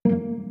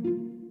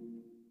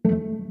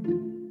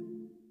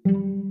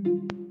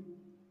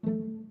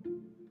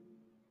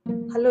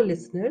Hello,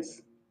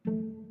 listeners.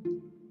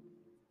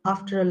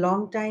 After a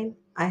long time,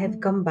 I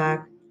have come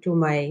back to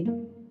my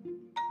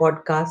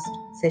podcast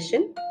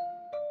session.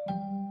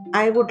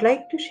 I would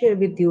like to share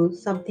with you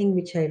something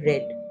which I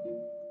read.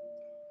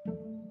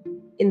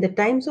 In the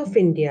Times of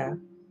India,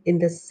 in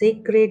the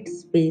Sacred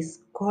Space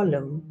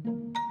column,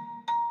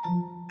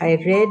 I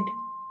read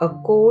a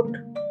quote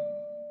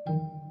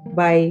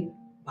by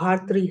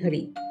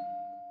Bhartrihari.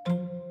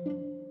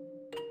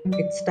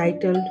 It's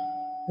titled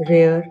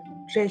Rare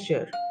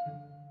Treasure.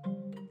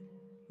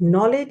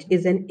 Knowledge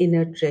is an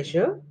inner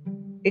treasure.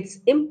 It's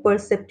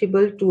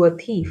imperceptible to a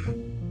thief.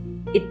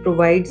 It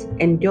provides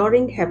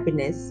enduring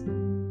happiness.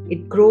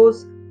 It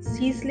grows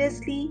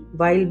ceaselessly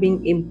while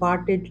being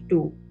imparted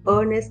to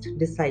earnest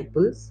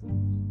disciples.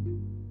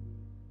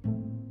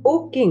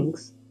 O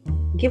kings,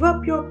 give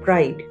up your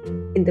pride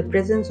in the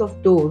presence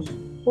of those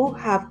who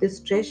have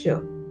this treasure.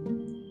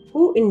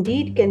 Who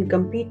indeed can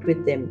compete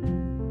with them?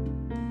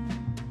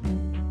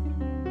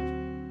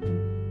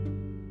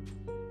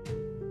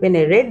 When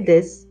I read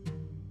this,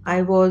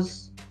 I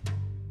was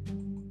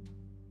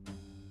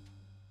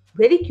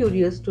very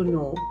curious to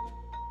know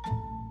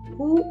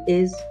who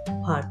is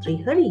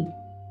Bhartrihari?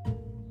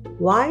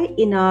 Why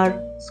in our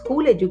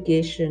school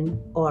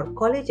education or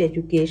college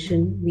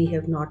education we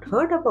have not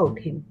heard about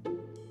him?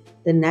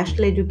 The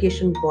National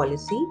Education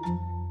Policy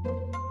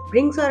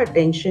brings our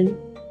attention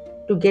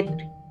to get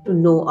to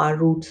know our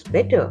roots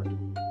better.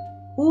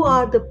 Who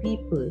are the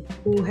people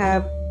who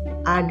have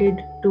added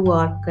to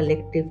our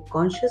collective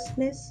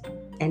consciousness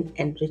and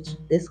enriched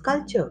this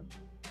culture?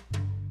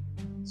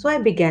 So I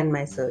began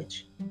my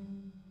search.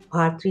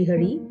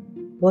 Bhartrihari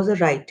was a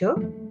writer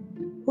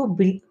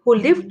who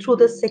lived through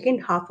the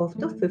second half of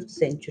the 5th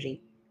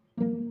century.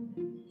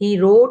 He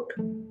wrote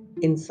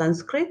in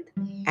Sanskrit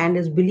and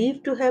is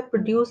believed to have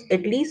produced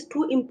at least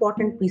two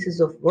important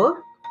pieces of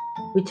work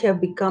which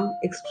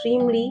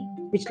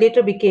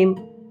later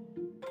became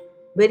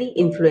very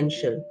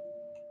influential.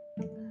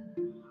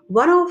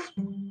 One of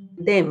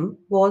them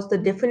was the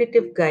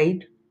definitive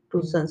guide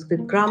to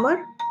Sanskrit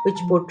grammar, which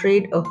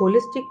portrayed a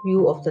holistic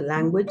view of the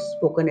language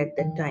spoken at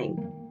that time.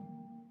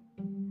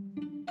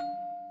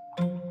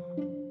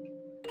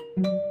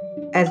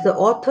 As the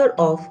author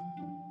of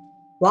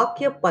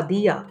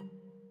Vakyapadiya,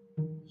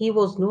 he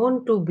was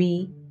known to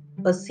be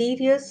a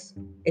serious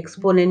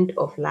exponent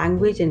of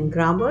language and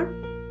grammar,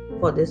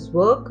 for this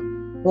work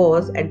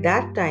was at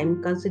that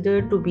time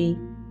considered to be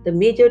the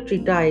major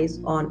treatise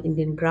on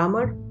Indian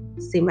grammar,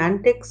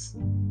 semantics,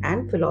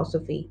 and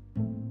philosophy.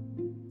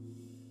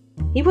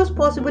 He was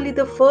possibly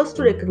the first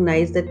to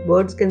recognize that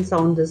words can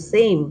sound the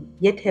same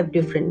yet have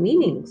different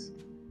meanings.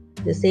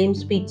 The same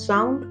speech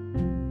sound,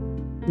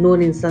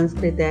 known in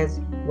Sanskrit as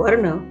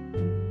varna,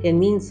 can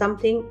mean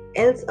something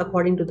else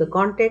according to the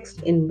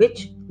context in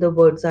which the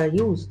words are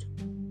used.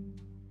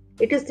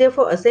 It is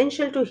therefore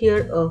essential to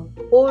hear a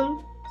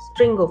whole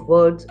string of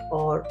words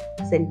or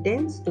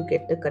sentence to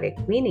get the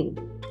correct meaning.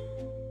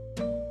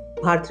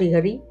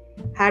 Bhartrihari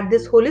had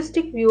this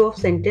holistic view of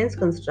sentence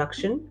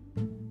construction,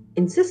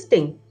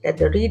 insisting that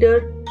the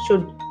reader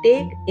should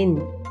take in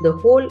the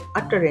whole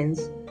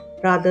utterance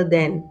rather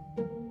than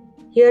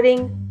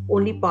hearing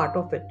only part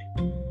of it.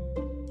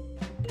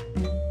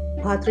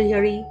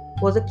 Bhartrihari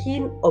was a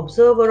keen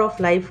observer of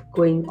life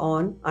going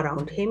on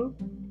around him,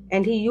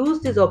 and he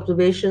used his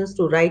observations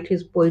to write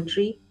his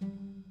poetry.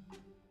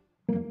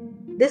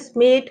 This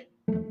made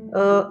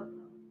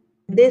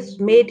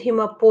him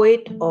a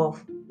poet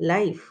of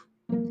life.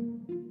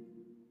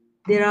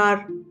 There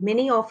are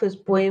many of his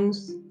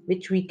poems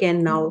which we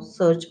can now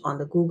search on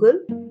the Google.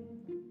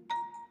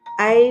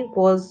 I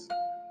was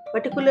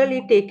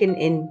particularly taken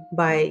in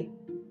by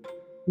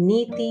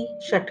Niti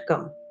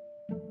Shatkam,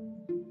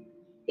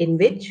 in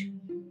which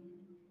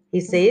he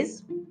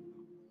says,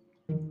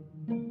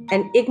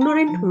 "An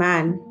ignorant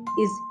man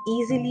is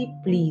easily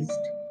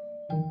pleased,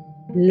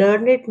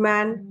 learned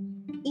man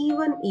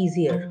even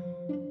easier,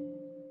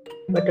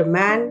 but a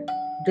man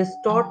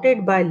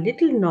distorted by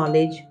little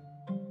knowledge,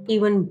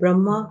 even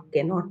Brahma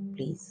cannot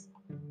please.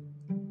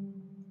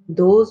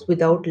 Those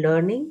without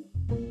learning,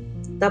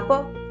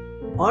 tapa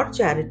or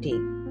charity,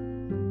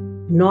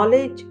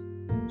 knowledge,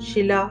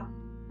 shila,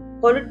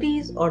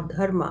 qualities or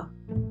dharma,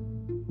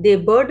 they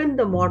burden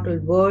the mortal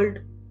world,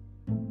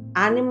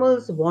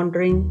 animals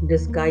wandering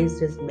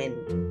disguised as men.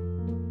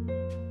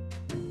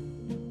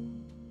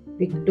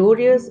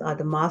 Victorious are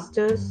the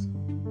masters,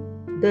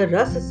 the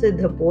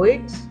Rasasiddha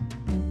poets,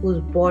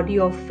 whose body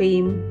of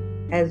fame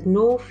has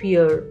no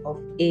fear of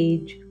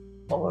age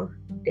or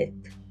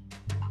death."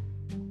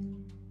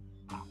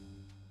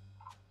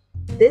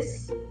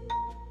 This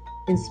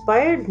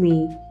inspired me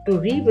to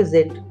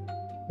revisit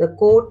the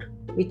quote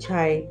which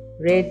I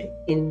read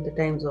in the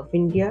Times of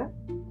India.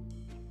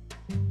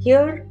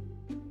 Here,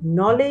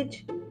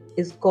 knowledge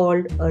is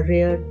called a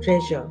rare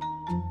treasure,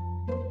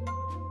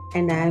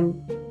 and I am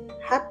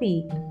happy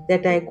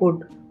that I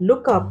could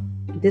look up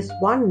this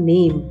one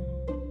name,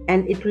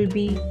 and it will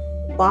be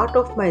part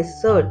of my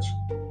search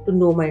to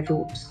know my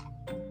roots.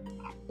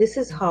 This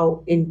is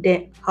how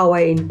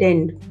I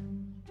intend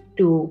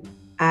to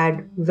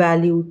add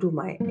value to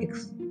my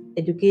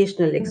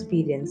educational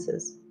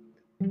experiences.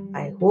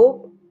 I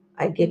hope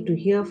I get to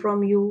hear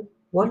from you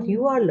what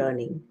you are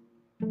learning.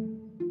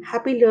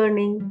 Happy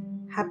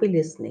learning, happy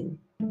listening.